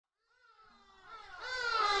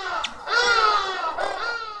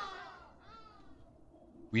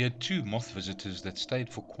We had two moth visitors that stayed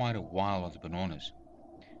for quite a while on the bananas.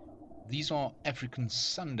 These are African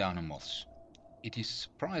sundowner moths. It is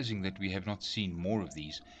surprising that we have not seen more of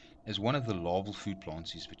these, as one of the larval food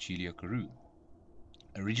plants is Vachelia karoo,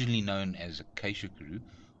 originally known as acacia karoo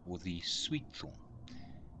or the sweet thorn.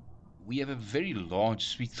 We have a very large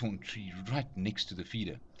sweet thorn tree right next to the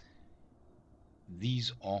feeder.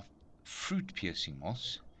 These are fruit piercing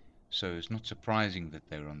moths, so it's not surprising that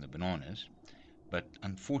they're on the bananas, but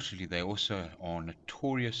unfortunately they also are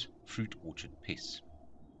notorious fruit orchard pests.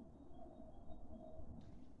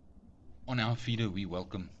 On our feeder we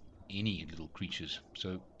welcome any little creatures,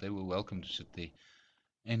 so they were welcome to sit there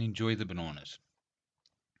and enjoy the bananas.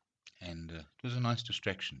 And it was a nice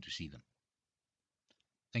distraction to see them.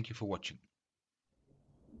 Thank you for watching.